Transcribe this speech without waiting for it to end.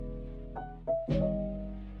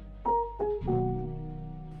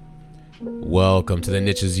Welcome to The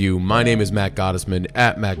Niche Is You. My name is Matt Gottesman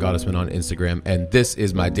at Matt Gottesman on Instagram, and this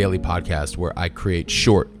is my daily podcast where I create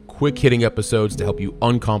short, quick-hitting episodes to help you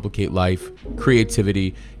uncomplicate life,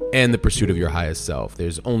 creativity, and the pursuit of your highest self.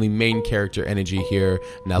 There's only main character energy here.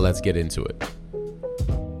 Now let's get into it.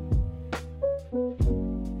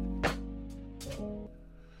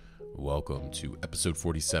 Welcome to episode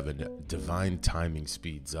 47, Divine Timing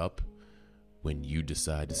Speeds Up When You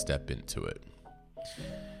Decide to Step Into It.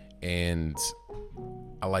 And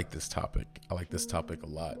I like this topic. I like this topic a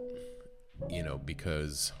lot,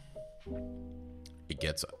 because it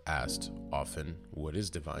gets asked often, what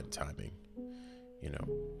is divine timing?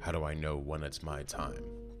 How do I know when it's my time?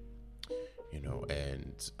 How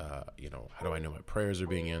do I know my prayers are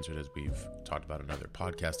being answered, as we've talked about in other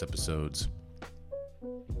podcast episodes?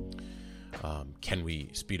 Can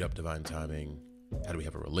we speed up divine timing? How do we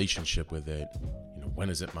have a relationship with it?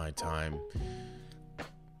 When is it my time?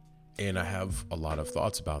 And I have a lot of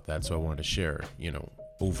thoughts about that, so I wanted to share.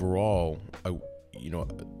 Overall,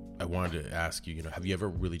 I wanted to ask you, have you ever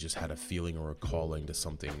really just had a feeling or a calling to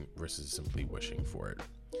something versus simply wishing for it?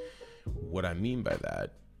 What I mean by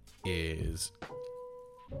that is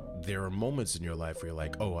there are moments in your life where you're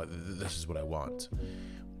like, oh, this is what I want.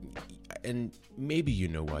 And maybe you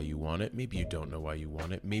know why you want it. Maybe you don't know why you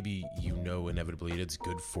want it. Maybe inevitably it's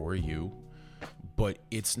good for you. But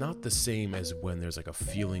it's not the same as when there's like a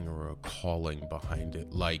feeling or a calling behind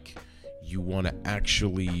it. Like you want to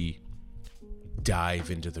actually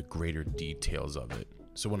dive into the greater details of it.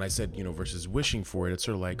 So when I said, versus wishing for it, it's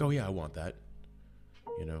sort of like, oh yeah, I want that.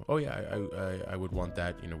 Oh yeah, I would want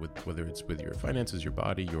that, with whether it's with your finances, your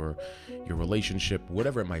body, your relationship,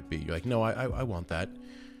 whatever it might be. You're like, no, I want that.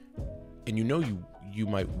 And you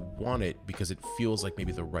might want it because it feels like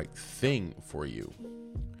maybe the right thing for you.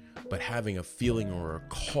 But having a feeling or a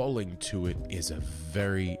calling to it is a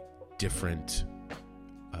very different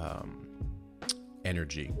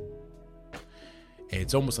energy. And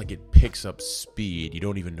it's almost like it picks up speed. You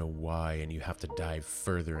don't even know why, and you have to dive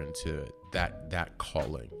further into that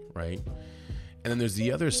calling, right? And then there's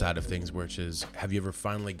the other side of things, which is, have you ever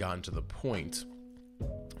finally gotten to the point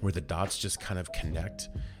where the dots just kind of connect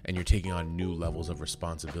and you're taking on new levels of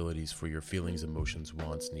responsibilities for your feelings, emotions,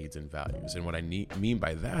 wants, needs, and values? And what I mean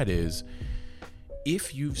by that is,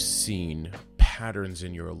 if you've seen patterns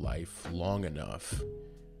in your life long enough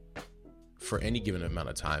for any given amount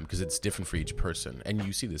of time, because it's different for each person, and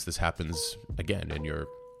you see this happens again in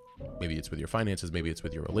maybe it's with your finances, maybe it's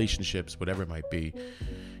with your relationships, whatever it might be,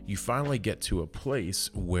 you finally get to a place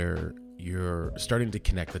where you're starting to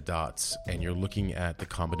connect the dots and you're looking at the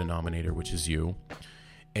common denominator, which is you,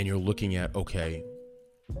 and you're looking at, okay,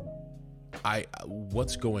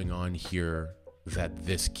 what's going on here that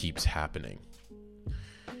this keeps happening?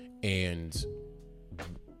 And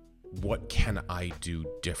what can I do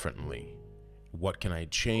differently? What can I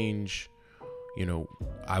change?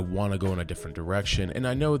 I want to go in a different direction. And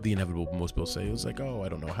I know the inevitable, most people say, it's like, oh, I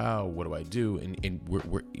don't know how, what do I do? And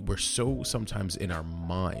we're so sometimes in our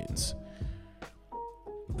minds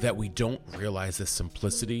that we don't realize the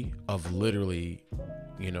simplicity of literally,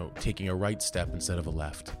 taking a right step instead of a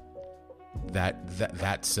left.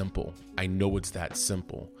 That simple. I know it's that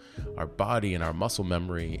simple. Our body and our muscle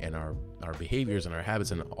memory and our behaviors and our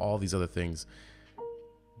habits and all these other things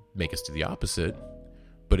make us do the opposite.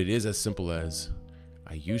 But it is as simple as,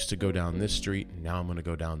 I used to go down this street, now I'm going to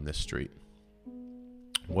go down this street.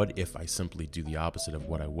 What if I simply do the opposite of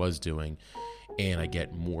what I was doing, and I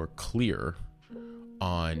get more clear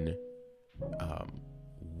on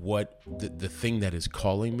what the thing that is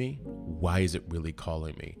calling me, why is it really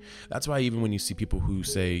calling me? That's why even when you see people who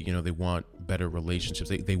say, they want better relationships,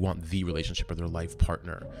 they want the relationship or their life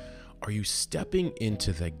partner. Are you stepping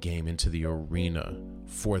into the game, into the arena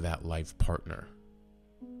for that life partner?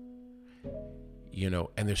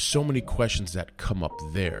 And there's so many questions that come up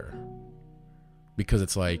there, because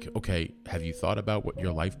it's like, okay, have you thought about what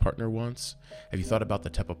your life partner wants? Have you thought about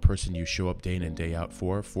the type of person you show up day in and day out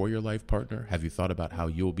for your life partner? Have you thought about how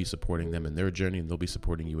you'll be supporting them in their journey and they'll be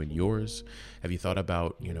supporting you in yours? Have you thought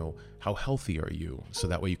about, how healthy are you? So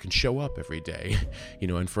that way you can show up every day,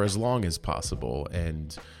 and for as long as possible.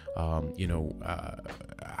 And, how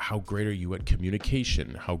great are you at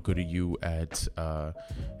communication? How good are you at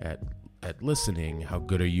listening? How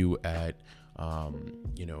good are you at,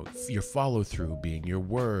 your follow through, being your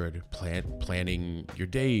word, planning your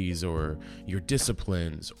days or your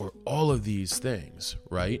disciplines, or all of these things,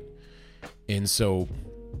 right? And so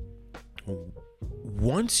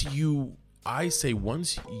once you dive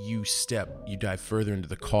further into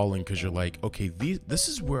the calling, because you're like, okay, this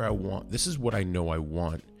is where I want, this is what I know I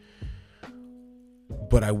want.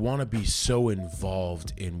 but I want to be so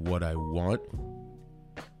involved in what I want,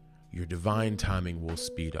 your divine timing will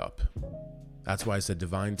speed up. That's why I said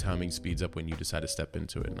divine timing speeds up when you decide to step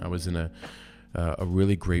into it. And I was in a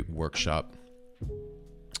really great workshop,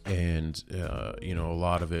 and a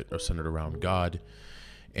lot of it are centered around God,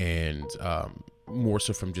 and more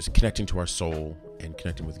so from just connecting to our soul and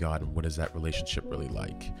connecting with God, and what is that relationship really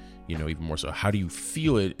like? Even more so, how do you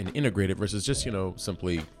feel it and integrate it versus just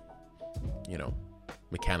simply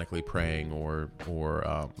mechanically praying or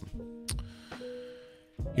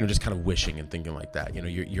just kind of wishing and thinking like that.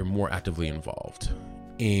 You're more actively involved.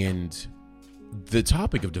 And the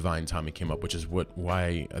topic of divine timing came up, which is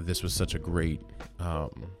why this was such a great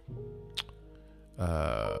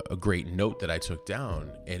note that I took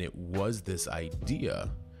down. And it was this idea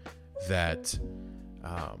that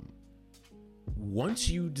once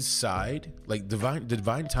you decide, like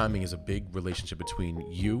divine timing is a big relationship between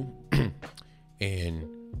you and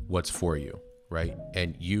what's for you, right?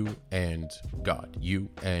 And you and God, you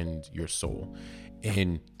and your soul.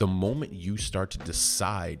 And the moment you start to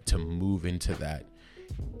decide to move into that,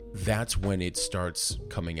 that's when it starts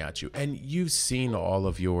coming at you. And you've seen all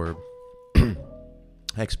of your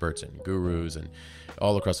experts and gurus and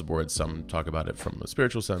all across the board. Some talk about it from a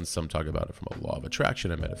spiritual sense, some talk about it from a law of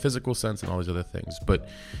attraction and metaphysical sense and all these other things. But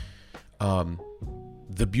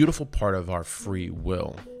the beautiful part of our free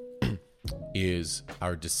will is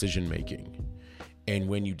our decision making. And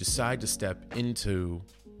when you decide to step into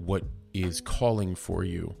what is calling for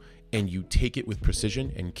you, and you take it with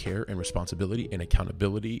precision and care and responsibility and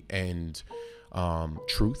accountability and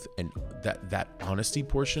truth and that honesty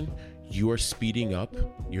portion, you are speeding up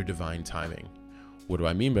your divine timing. What do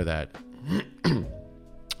I mean by that?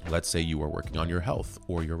 Let's say you are working on your health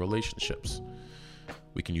or your relationships.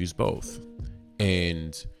 We can use both.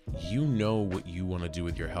 And what you want to do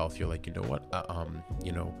with your health. You're like, what?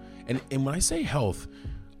 And when I say health,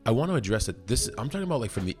 I want to address it. I'm talking about like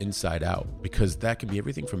from the inside out, because that can be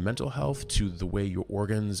everything from mental health to the way your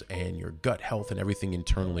organs and your gut health and everything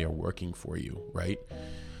internally are working for you, right?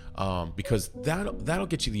 Because that'll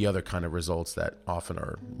get you the other kind of results that often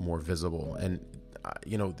are more visible. And,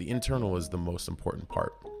 the internal is the most important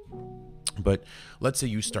part. But let's say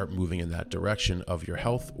you start moving in that direction of your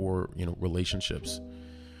health or, relationships.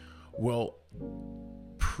 Well,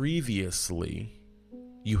 previously,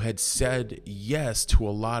 you had said yes to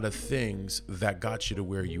a lot of things that got you to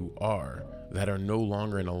where you are, that are no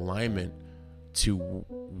longer in alignment to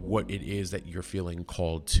what it is that you're feeling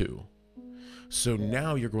called to. So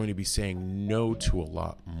now you're going to be saying no to a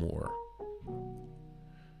lot more.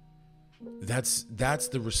 That's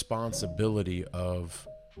the responsibility of,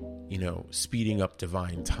 speeding up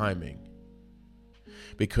divine timing.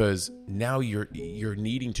 Because now you're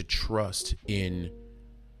needing to trust in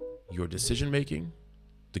your decision making,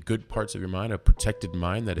 the good parts of your mind, a protected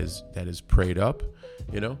mind that is prayed up.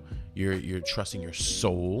 You're trusting your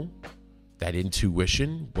soul, that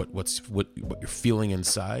intuition, what you're feeling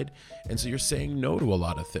inside. And so you're saying no to a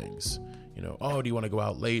lot of things. Do you want to go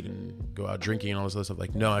out late and go out drinking and all this other stuff?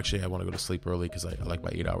 Like, no, actually I want to go to sleep early because I like my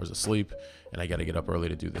 8 hours of sleep, and I got to get up early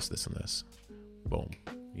to do this, and this. Boom.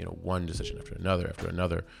 One decision after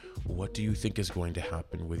another. What do you think is going to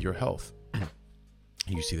happen with your health?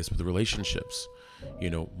 You see this with the relationships.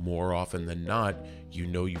 More often than not,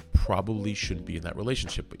 you probably shouldn't be in that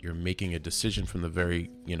relationship, but you're making a decision from the very,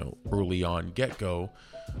 early on get-go,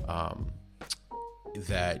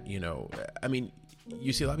 that,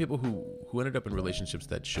 you see a lot of people who ended up in relationships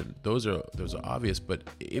that shouldn't. Those are obvious, but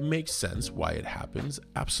it makes sense why it happens.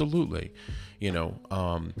 Absolutely.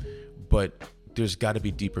 But there's got to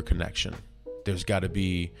be deeper connection. There's got to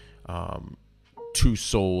be two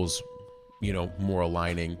souls, more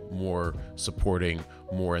aligning, more supporting,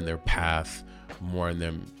 more in their path, more in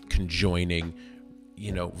them conjoining,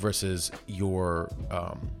 versus your,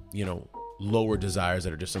 lower desires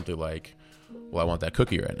that are just simply like, well, I want that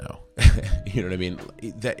cookie right now. You know what I mean?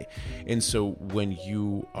 And so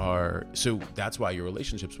so that's why your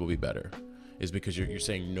relationships will be better, is because you're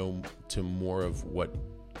saying no to more of what,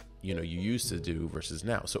 you used to do versus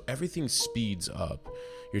now. So everything speeds up.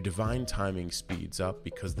 Your divine timing speeds up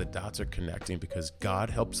because the dots are connecting, because God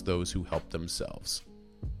helps those who help themselves.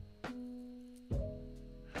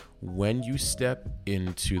 When you step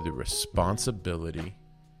into the responsibility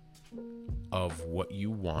of what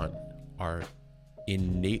you want, are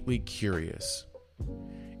innately curious,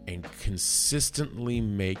 and consistently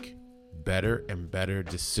make better and better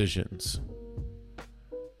decisions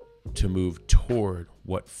to move toward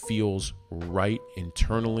what feels right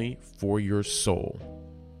internally for your soul,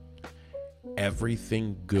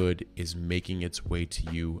 everything good is making its way to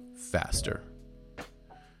you faster.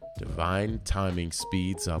 Divine timing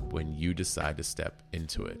speeds up when you decide to step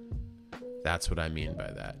into it. That's what I mean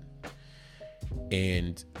by that.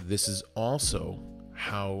 And this is also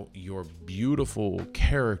how your beautiful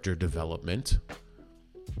character development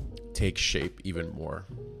takes shape even more.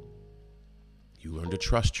 You learn to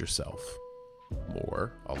trust yourself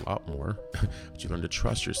more, a lot more, but you learn to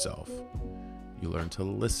trust yourself. You learn to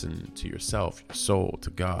listen to yourself, your soul,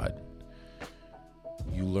 to God.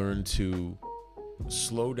 You learn to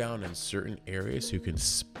slow down in certain areas so you can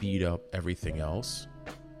speed up everything else.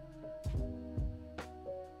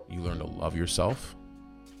 You learn to love yourself.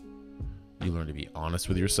 You learn to be honest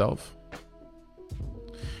with yourself.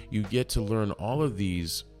 You get to learn all of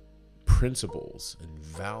these principles and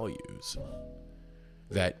values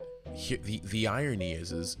that the irony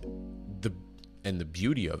is the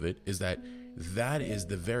beauty of it is that is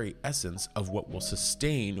the very essence of what will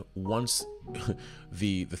sustain once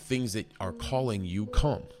the things that are calling you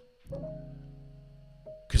come.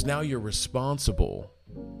 Because now you're responsible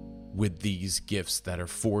with these gifts that are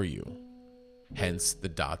for you. Hence the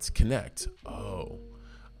dots connect. Oh,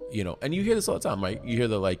 and you hear this all the time, right? You hear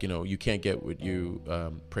the you can't get what you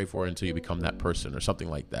pray for until you become that person or something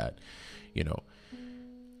like that.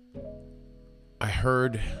 I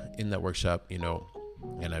heard in that workshop,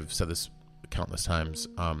 and I've said this countless times,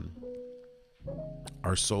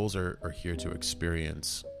 our souls are here to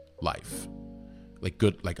experience life, like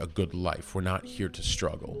a good life. We're not here to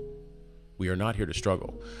struggle. We are not here to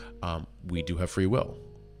struggle. We do have free will.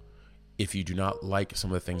 If you do not like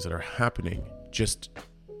some of the things that are happening, just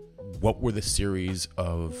what were the series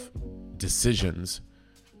of decisions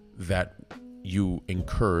that you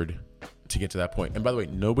incurred to get to that point? And by the way,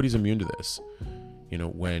 nobody's immune to this.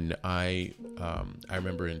 When I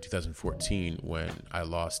remember in 2014 when I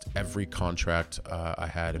lost every contract I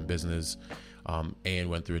had in business, and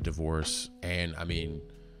went through a divorce, and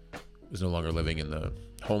was no longer living in the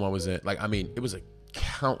home I was in. It was a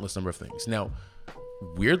countless number of things. Now,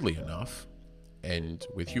 weirdly enough, and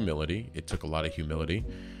with humility, it took a lot of humility,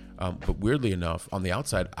 but weirdly enough, on the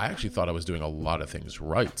outside, I actually thought I was doing a lot of things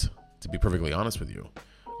right, to be perfectly honest with you,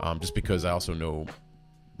 just because I also know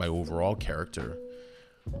my overall character.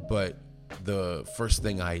 But the first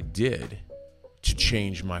thing I did to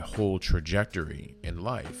change my whole trajectory in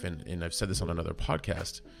life, and I've said this on another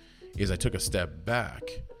podcast, is I took a step back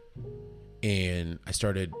and I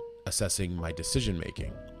started assessing my decision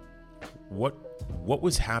making. What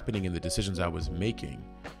was happening in the decisions I was making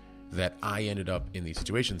that I ended up in these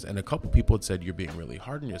situations? And a couple people had said, you're being really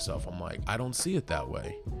hard on yourself. I'm like, I don't see it that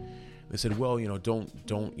way. They said, well,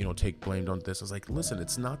 don't take blame on this. I was like, listen,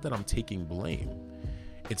 it's not that I'm taking blame.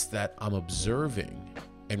 It's that I'm observing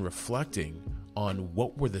and reflecting on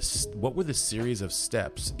what were the series of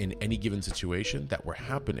steps in any given situation that were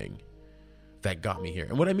happening that got me here.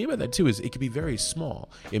 And what I mean by that too is it could be very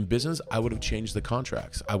small. In business, I would have changed the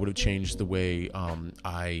contracts. I would have changed the way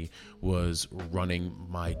I was running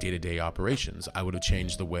my day-to-day operations. I would have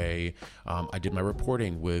changed the way I did my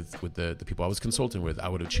reporting with the people I was consulting with. I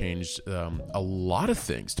would have changed a lot of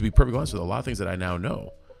things, to be perfectly honest with you, a lot of things that I now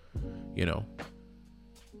know,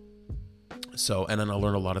 So, and then I'll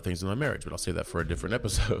learn a lot of things in my marriage, but I'll save that for a different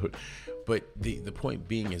episode. But the point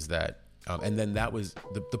being is that, and then that was,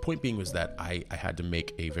 the point being was that I had to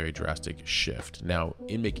make a very drastic shift. Now,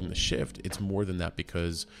 in making the shift, it's more than that,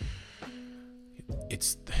 because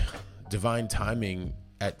it's divine timing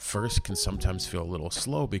at first can sometimes feel a little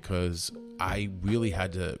slow, because I really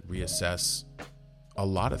had to reassess a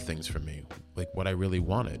lot of things for me, like what I really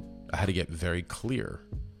wanted. I had to get very clear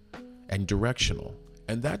and directional.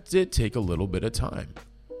 And that did take a little bit of time,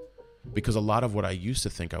 because a lot of what I used to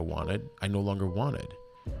think I wanted, I no longer wanted.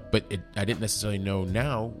 But I didn't necessarily know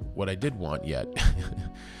now what I did want yet.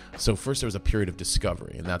 So first there was a period of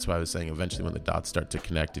discovery. And that's why I was saying eventually when the dots start to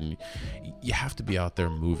connect, and you have to be out there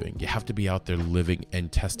moving. You have to be out there living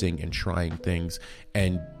and testing and trying things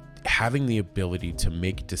and having the ability to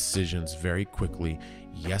make decisions very quickly.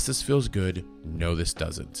 Yes, this feels good. No, this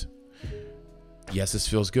doesn't. Yes, this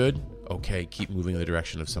feels good. Okay, keep moving in the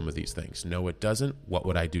direction of some of these things. No, it doesn't. What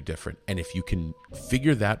would I do different? And if you can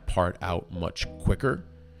figure that part out much quicker,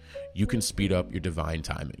 you can speed up your divine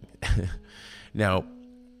timing. Now,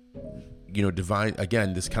 divine,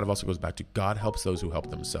 again, this kind of also goes back to God helps those who help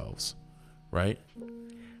themselves, right?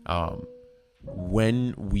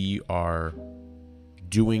 When we are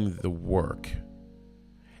doing the work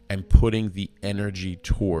and putting the energy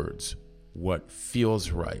towards what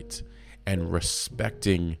feels right, and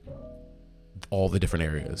respecting all the different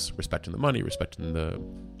areas, respecting the money, respecting the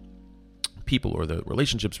people or the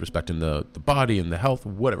relationships, respecting the body and the health,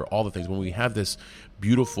 whatever, all the things. When we have this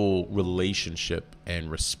beautiful relationship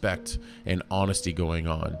and respect and honesty going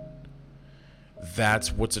on,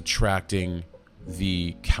 that's what's attracting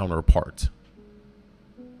the counterpart.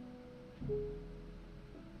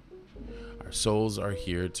 Our souls are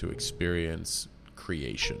here to experience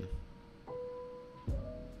creation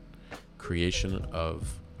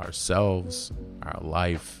of ourselves, our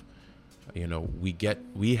life.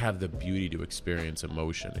 We have the beauty to experience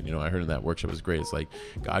emotion. And, I heard in that workshop, it was great. It's like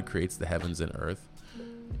God creates the heavens and earth,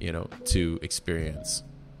 to experience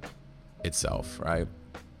itself, right?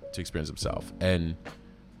 To experience himself. And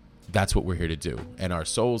that's what we're here to do. And our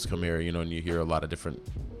souls come here, and you hear a lot of different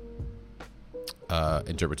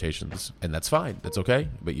interpretations, and that's fine. That's okay.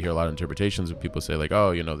 But you hear a lot of interpretations of people say like,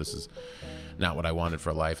 oh, this is not what I wanted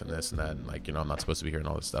for life and this and that. And like, I'm not supposed to be hearing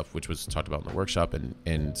all this stuff, which was talked about in the workshop. And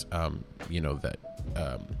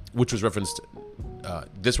which was referenced.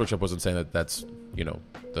 This workshop wasn't saying that that's,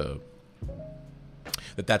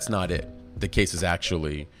 that's not it. The case is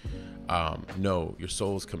actually, no, your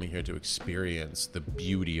soul is coming here to experience the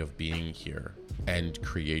beauty of being here and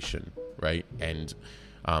creation, right? And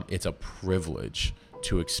it's a privilege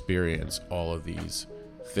to experience all of these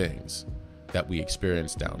things that we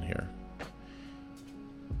experience down here.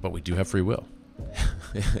 But we do have free will.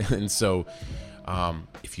 And so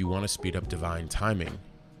if you want to speed up divine timing,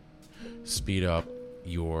 speed up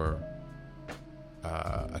your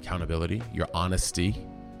accountability, your honesty,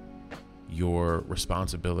 your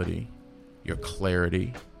responsibility, your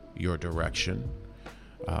clarity, your direction,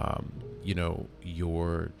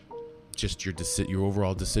 your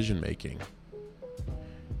overall decision making.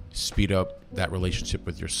 Speed up that relationship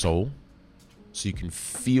with your soul so you can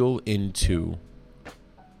feel into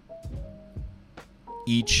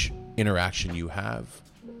each interaction you have,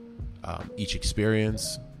 each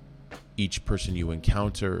experience, each person you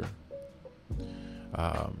encounter.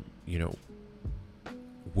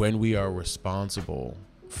 When we are responsible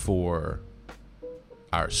for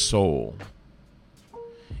our soul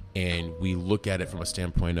and we look at it from a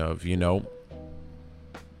standpoint of,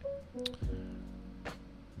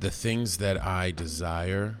 the things that I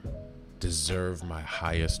desire deserve my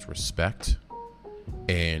highest respect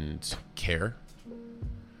and care.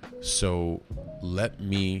 So let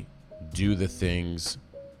me do the things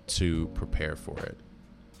to prepare for it.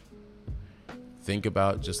 Think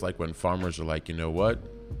about just like when farmers are like,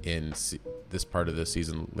 in this part of the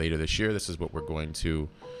season later this year, this is what we're going to,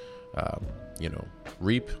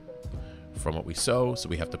 reap from what we sow. So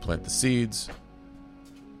we have to plant the seeds.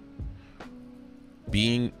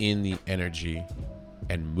 Being in the energy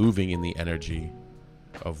and moving in the energy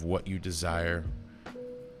of what you desire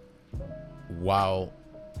while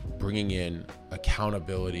bringing in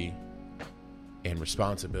accountability and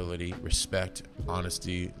responsibility, respect,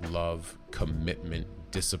 honesty, love, commitment,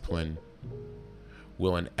 discipline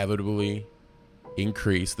will inevitably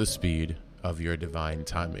increase the speed of your divine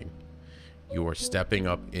timing. You are stepping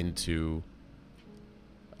up into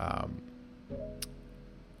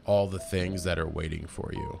all the things that are waiting for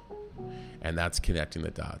you. And that's connecting the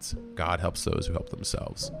dots. God helps those who help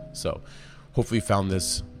themselves. So hopefully you found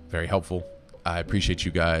this very helpful. I appreciate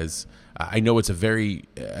you guys. I know it's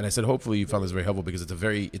and I said hopefully you found this very helpful because it's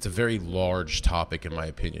a very large topic in my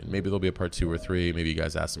opinion. Maybe there'll be a part 2 or 3. Maybe you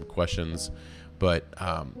guys ask some questions. But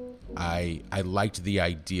I liked the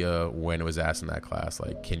idea when it was asked in that class,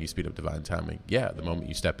 like, can you speed up divine timing? Yeah, the moment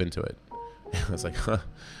you step into it. I was like,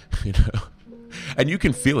 And you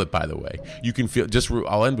can feel it, by the way. You can feel,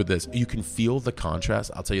 I'll end with this. You can feel the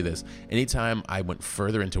contrast. I'll tell you this. Anytime I went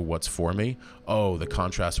further into what's for me, the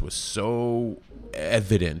contrast was so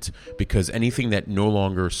evident because anything that no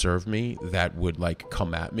longer served me, that would like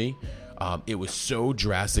come at me, it was so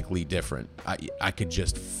drastically different. I could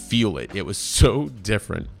just feel it. It was so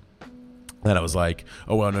different that I was like,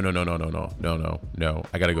 oh, well, no.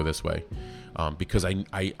 I got to go this way. Because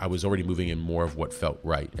I was already moving in more of what felt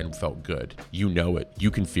right and felt good. You know it.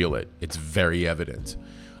 You can feel it. It's very evident.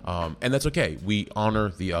 And that's okay. We honor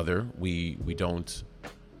the other. We don't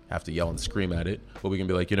have to yell and scream at it. But we can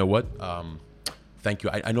be like, you know what? Thank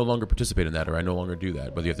you. I no longer participate in that, or I no longer do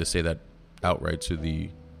that. Whether you have to say that outright to the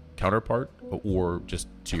counterpart or just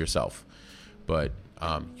to yourself. But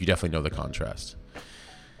you definitely know the contrast.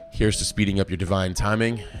 Here's to speeding up your divine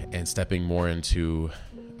timing and stepping more into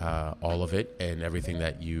all of it and everything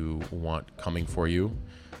that you want coming for you.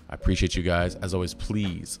 I appreciate you guys. As always,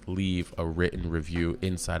 please leave a written review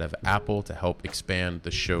inside of Apple to help expand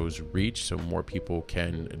the show's reach so more people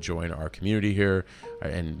can join our community here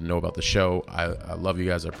and know about the show. I love you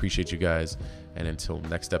guys. I appreciate you guys. And until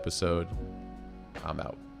next episode, I'm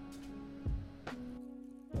out.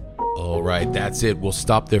 All right, that's it. We'll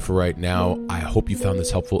stop there for right now. I hope you found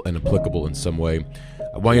this helpful and applicable in some way.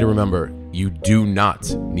 I want you to remember, you do not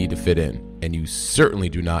need to fit in, and you certainly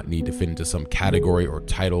do not need to fit into some category or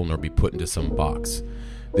title nor be put into some box.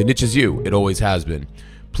 The niche is you. It always has been.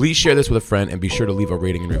 Please share this with a friend and be sure to leave a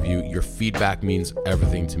rating and review. Your feedback means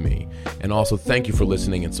everything to me. And also, thank you for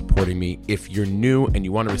listening and supporting me. If you're new and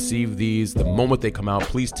you want to receive these the moment they come out,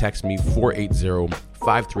 please text me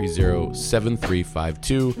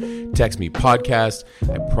 480-530-7352. Text me podcast.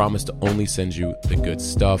 I promise to only send you the good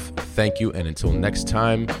stuff. Thank you. And until next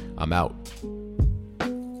time, I'm out.